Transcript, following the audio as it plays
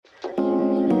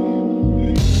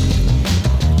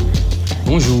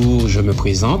Bonjour, je me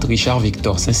présente,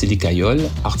 Richard-Viktor Sainsily-Cayol,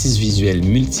 artiste visuel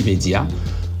multimédia,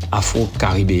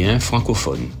 afro-caribéen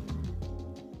francophone.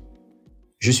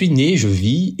 Je suis né, je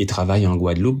vis et travaille en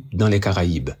Guadeloupe, dans les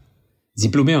Caraïbes.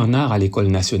 Diplômé en art à l'École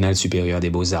nationale supérieure des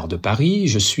beaux-arts de Paris,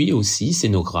 je suis aussi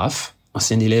scénographe,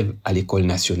 ancien élève à l'École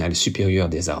nationale supérieure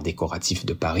des arts décoratifs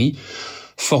de Paris,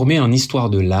 formé en histoire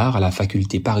de l'art à la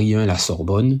faculté Paris 1 La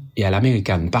Sorbonne et à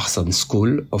l'American Parsons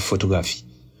School of Photography.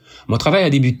 Mon travail a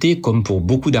débuté, comme pour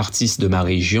beaucoup d'artistes de ma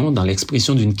région, dans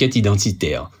l'expression d'une quête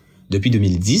identitaire. Depuis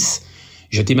 2010,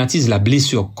 je thématise la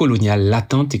blessure coloniale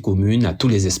latente et commune à tous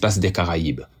les espaces des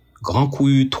Caraïbes. Grands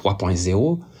Crus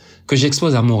 3.0, que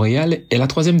j'expose à Montréal, est la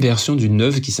troisième version d'une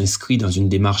œuvre qui s'inscrit dans une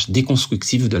démarche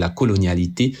déconstructive de la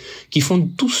colonialité qui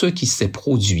fonde tout ce qui s'est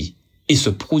produit et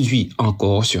se produit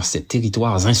encore sur ces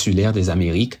territoires insulaires des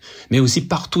Amériques, mais aussi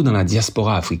partout dans la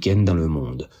diaspora africaine dans le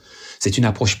monde. C'est une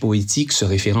approche poétique se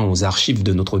référant aux archives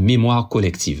de notre mémoire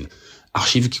collective,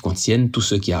 archives qui contiennent tout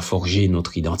ce qui a forgé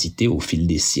notre identité au fil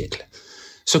des siècles.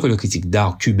 Ce que le critique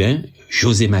d'art cubain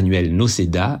José Manuel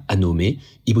Noceda a nommé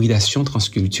 « hybridation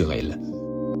transculturelle ».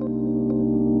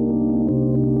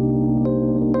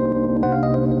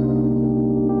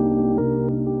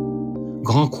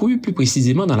 Grands Crus, plus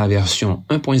précisément dans la version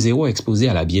 1.0 exposée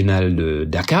à la Biennale de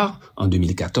Dakar en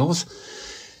 2014,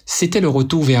 c'était le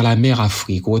retour vers la mère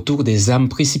Afrique, retour des âmes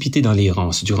précipitées dans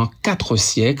l'errance durant 4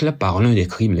 siècles par l'un des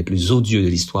crimes les plus odieux de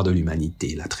l'histoire de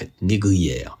l'humanité, la traite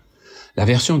négrière. La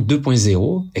version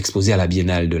 2.0, exposée à la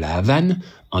Biennale de la Havane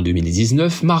en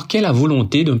 2019, marquait la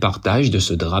volonté d'un partage de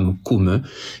ce drame commun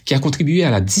qui a contribué à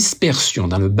la dispersion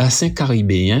dans le bassin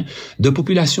caribéen de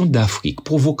populations d'Afrique,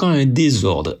 provoquant un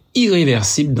désordre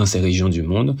irréversible dans ces régions du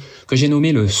monde que j'ai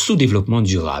nommé le sous-développement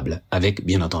durable, avec,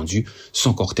 bien entendu,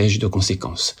 son cortège de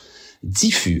conséquences.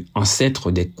 Diffus, ancêtres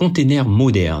des containers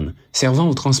modernes, servant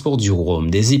au transport du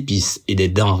rhum, des épices et des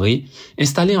denrées,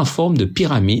 installés en forme de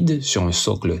pyramide sur un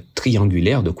socle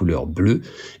triangulaire de couleur bleue,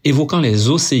 évoquant les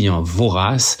océans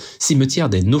voraces, cimetières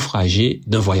des naufragés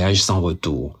d'un voyage sans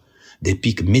retour. Des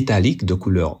pics métalliques de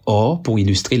couleur or pour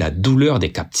illustrer la douleur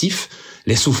des captifs,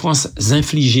 les souffrances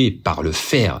infligées par le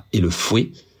fer et le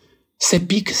fouet. Ces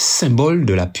pics, symboles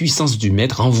de la puissance du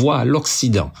maître, renvoient à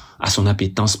l'Occident, à son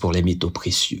appétence pour les métaux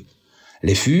précieux.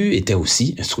 Les fûts étaient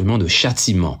aussi instruments de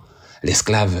châtiment.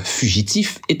 L'esclave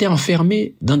fugitif était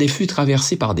enfermé dans des fûts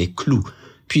traversés par des clous,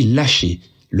 puis lâché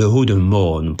le haut d'un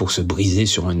morne pour se briser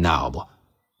sur un arbre.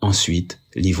 Ensuite,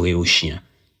 livré aux chiens.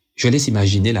 Je laisse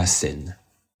imaginer la scène.